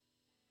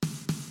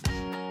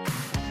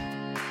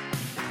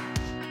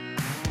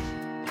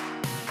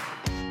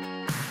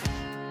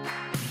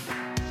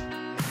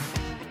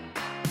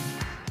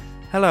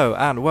Hello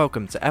and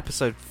welcome to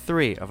episode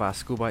 3 of our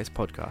School Bites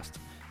podcast.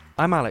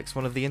 I'm Alex,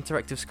 one of the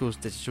Interactive Schools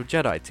Digital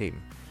Jedi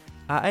team.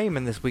 Our aim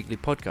in this weekly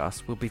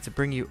podcast will be to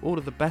bring you all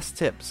of the best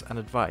tips and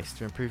advice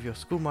to improve your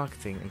school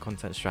marketing and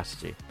content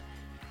strategy.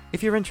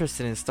 If you're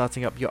interested in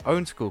starting up your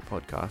own school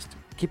podcast,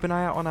 keep an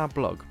eye out on our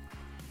blog.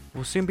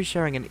 We'll soon be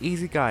sharing an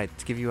easy guide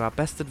to give you our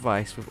best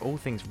advice with all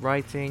things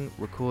writing,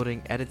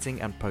 recording, editing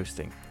and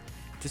posting.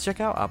 To check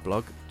out our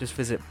blog, just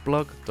visit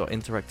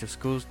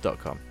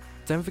blog.interactiveschools.com.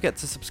 Don't forget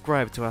to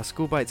subscribe to our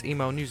School Bites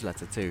email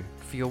newsletter too,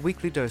 for your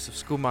weekly dose of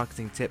school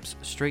marketing tips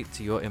straight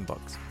to your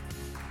inbox.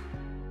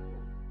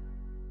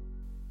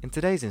 In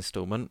today's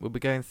installment, we'll be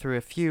going through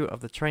a few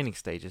of the training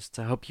stages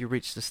to help you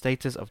reach the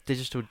status of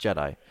Digital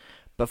Jedi.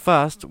 But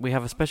first, we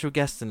have a special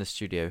guest in the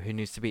studio who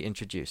needs to be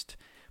introduced.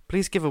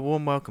 Please give a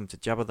warm welcome to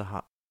Jabba the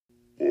Hutt.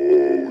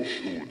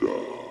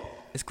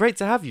 It's great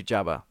to have you,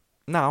 Jabba.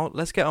 Now,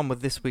 let's get on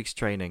with this week's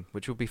training,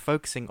 which will be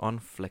focusing on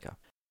Flickr.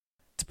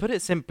 To put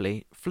it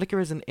simply,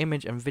 Flickr is an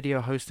image and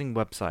video hosting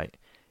website.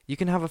 You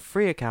can have a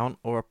free account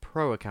or a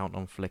pro account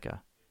on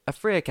Flickr. A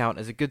free account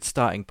is a good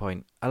starting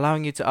point,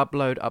 allowing you to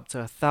upload up to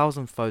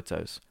 1,000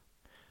 photos.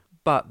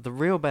 But the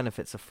real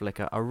benefits of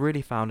Flickr are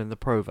really found in the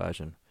pro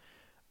version.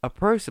 A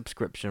pro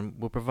subscription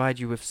will provide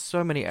you with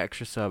so many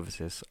extra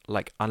services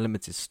like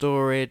unlimited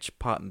storage,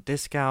 partner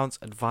discounts,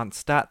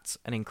 advanced stats,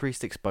 and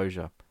increased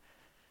exposure.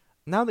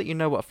 Now that you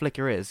know what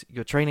Flickr is,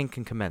 your training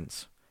can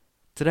commence.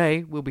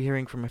 Today, we'll be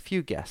hearing from a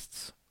few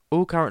guests,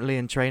 all currently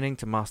in training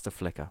to master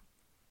Flickr.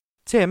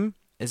 Tim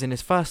is in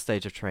his first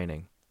stage of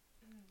training.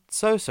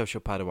 So,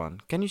 Social Padawan,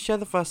 can you share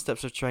the first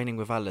steps of training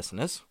with our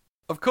listeners?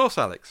 Of course,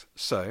 Alex.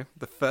 So,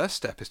 the first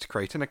step is to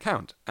create an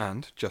account,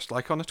 and, just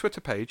like on a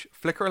Twitter page,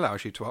 Flickr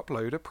allows you to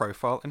upload a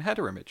profile and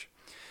header image.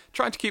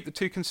 Trying to keep the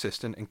two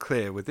consistent and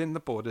clear within the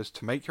borders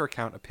to make your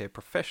account appear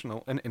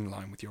professional and in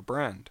line with your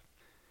brand.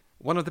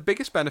 One of the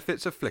biggest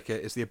benefits of Flickr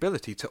is the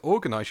ability to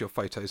organise your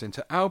photos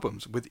into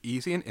albums with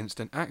easy and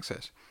instant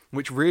access,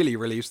 which really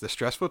relieves the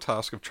stressful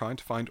task of trying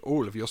to find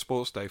all of your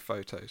sports day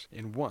photos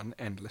in one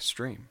endless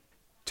stream.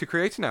 To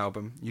create an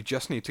album, you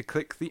just need to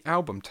click the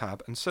Album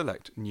tab and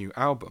select New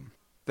Album.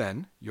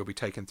 Then, you'll be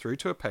taken through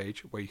to a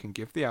page where you can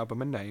give the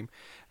album a name,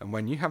 and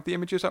when you have the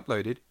images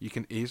uploaded, you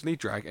can easily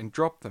drag and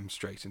drop them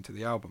straight into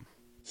the album.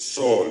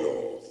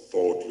 Solo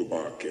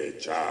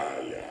Thotlumake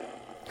Chaya.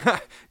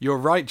 You're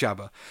right,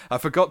 Jabba. I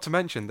forgot to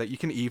mention that you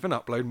can even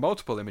upload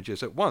multiple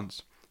images at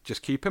once.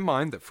 Just keep in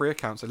mind that free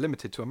accounts are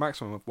limited to a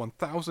maximum of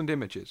 1,000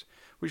 images,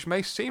 which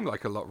may seem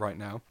like a lot right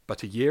now,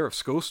 but a year of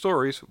school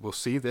stories will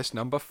see this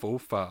number fall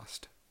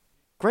fast.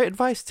 Great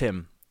advice,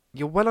 Tim.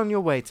 You're well on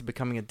your way to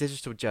becoming a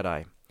digital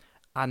Jedi.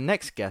 Our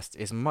next guest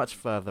is much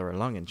further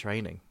along in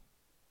training.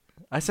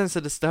 I sense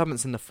a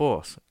disturbance in the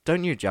Force,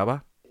 don't you,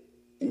 Jabba?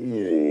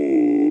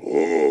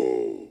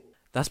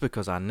 That's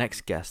because our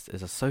next guest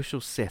is a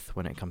social Sith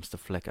when it comes to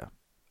Flickr.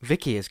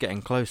 Vicky is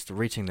getting close to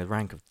reaching the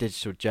rank of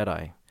Digital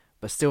Jedi,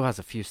 but still has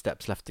a few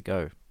steps left to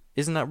go.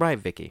 Isn't that right,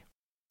 Vicky?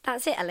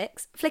 That's it,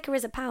 Alex. Flickr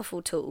is a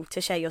powerful tool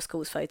to share your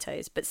school's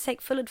photos, but to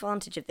take full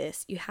advantage of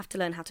this, you have to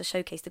learn how to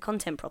showcase the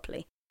content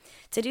properly.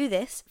 To do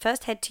this,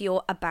 first head to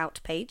your About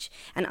page,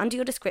 and under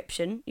your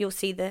description, you'll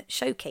see the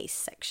Showcase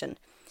section.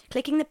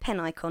 Clicking the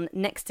pen icon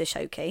next to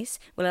Showcase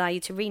will allow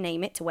you to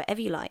rename it to whatever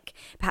you like,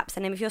 perhaps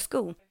the name of your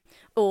school.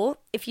 Or,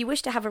 if you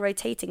wish to have a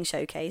rotating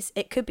showcase,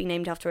 it could be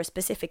named after a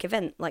specific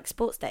event, like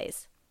sports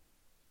days.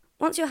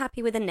 Once you're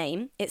happy with a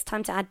name, it's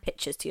time to add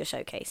pictures to your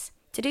showcase.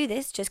 To do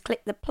this, just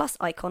click the plus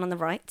icon on the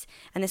right,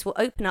 and this will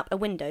open up a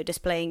window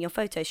displaying your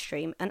photo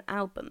stream and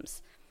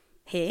albums.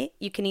 Here,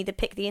 you can either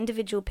pick the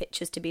individual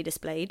pictures to be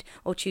displayed,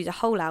 or choose a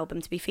whole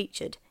album to be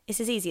featured. It's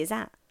as easy as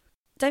that.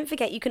 Don't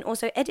forget you can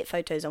also edit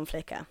photos on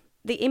Flickr.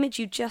 The image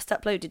you just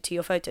uploaded to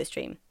your photo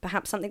stream,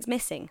 perhaps something's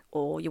missing,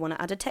 or you want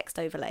to add a text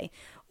overlay,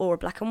 or a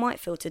black and white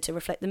filter to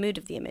reflect the mood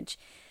of the image.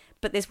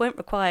 But this won't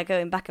require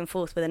going back and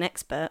forth with an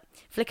expert.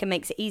 Flickr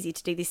makes it easy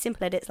to do these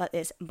simple edits like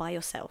this by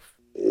yourself.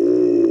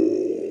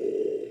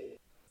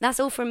 That's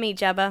all from me,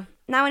 Jabba.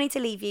 Now I need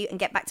to leave you and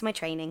get back to my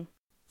training.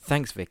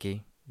 Thanks,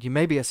 Vicky. You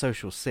may be a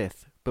social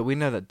Sith, but we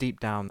know that deep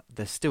down,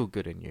 there's still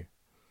good in you.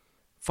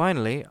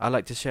 Finally, I'd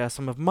like to share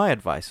some of my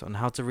advice on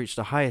how to reach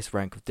the highest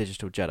rank of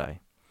Digital Jedi.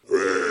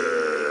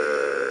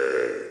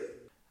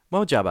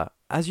 Well, Jabba,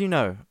 as you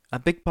know, a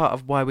big part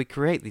of why we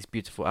create these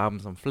beautiful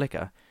albums on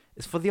Flickr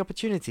is for the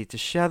opportunity to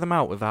share them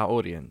out with our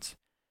audience.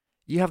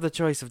 You have the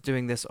choice of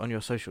doing this on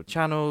your social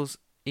channels,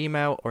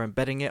 email, or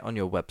embedding it on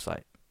your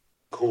website.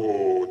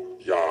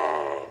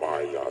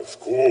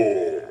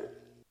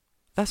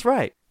 That's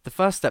right. The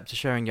first step to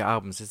sharing your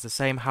albums is the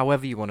same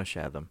however you want to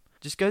share them.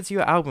 Just go to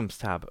your Albums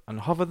tab and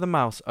hover the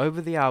mouse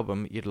over the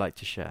album you'd like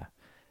to share.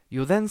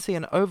 You'll then see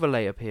an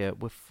overlay appear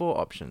with 4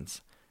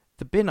 options.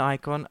 The bin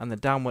icon and the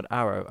downward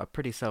arrow are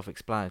pretty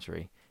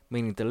self-explanatory,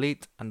 meaning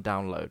delete and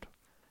download.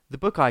 The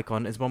book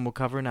icon is one we'll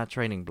cover in our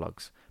training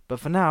blogs, but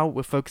for now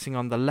we're focusing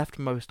on the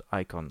leftmost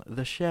icon,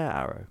 the share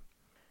arrow.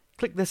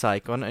 Click this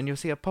icon and you'll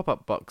see a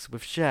pop-up box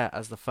with share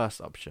as the first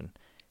option.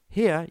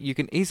 Here, you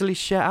can easily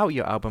share out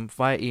your album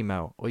via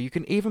email, or you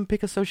can even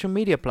pick a social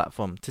media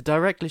platform to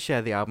directly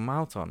share the album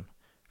out on.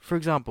 For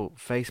example,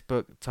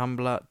 Facebook,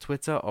 Tumblr,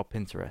 Twitter, or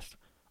Pinterest.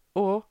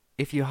 Or,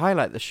 if you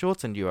highlight the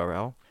shortened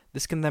URL,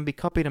 this can then be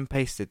copied and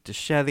pasted to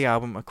share the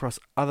album across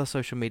other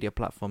social media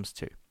platforms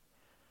too.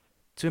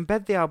 To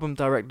embed the album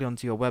directly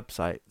onto your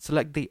website,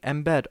 select the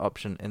Embed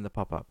option in the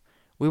pop-up.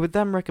 We would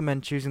then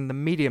recommend choosing the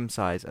medium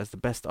size as the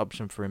best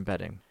option for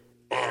embedding.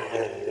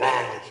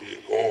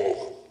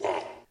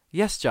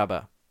 Yes,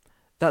 Jabba.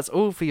 That's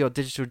all for your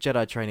Digital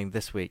Jedi training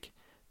this week.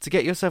 To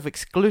get yourself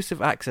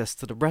exclusive access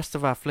to the rest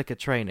of our Flickr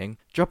training,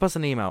 drop us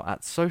an email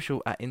at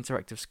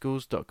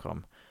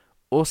social@interactiveschools.com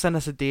or send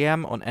us a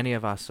DM on any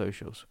of our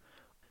socials.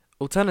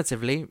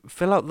 Alternatively,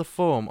 fill out the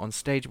form on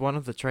stage 1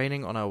 of the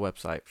training on our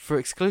website for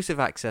exclusive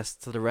access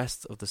to the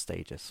rest of the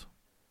stages.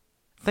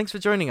 Thanks for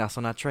joining us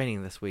on our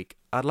training this week.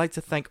 I'd like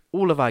to thank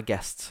all of our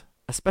guests,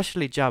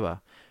 especially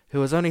Jabba, who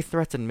has only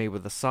threatened me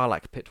with the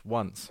Sarlacc pit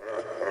once.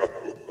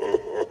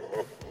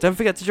 Don't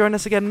forget to join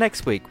us again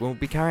next week when we'll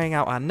be carrying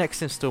out our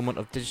next installment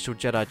of Digital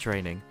Jedi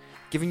training,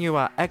 giving you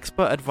our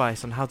expert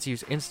advice on how to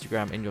use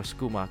Instagram in your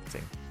school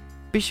marketing.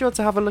 Be sure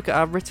to have a look at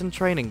our written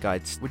training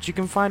guides, which you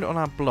can find on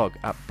our blog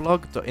at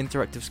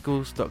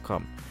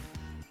blog.interactiveschools.com.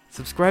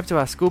 Subscribe to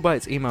our School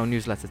Bites email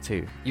newsletter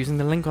too, using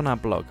the link on our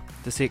blog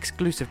to see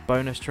exclusive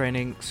bonus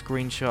training,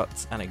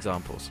 screenshots, and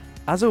examples.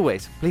 As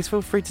always, please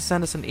feel free to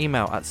send us an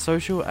email at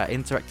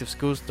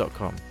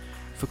social@interactiveschools.com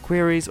for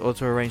queries or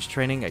to arrange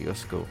training at your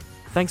school.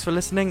 Thanks for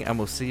listening, and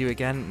we'll see you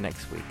again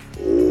next week.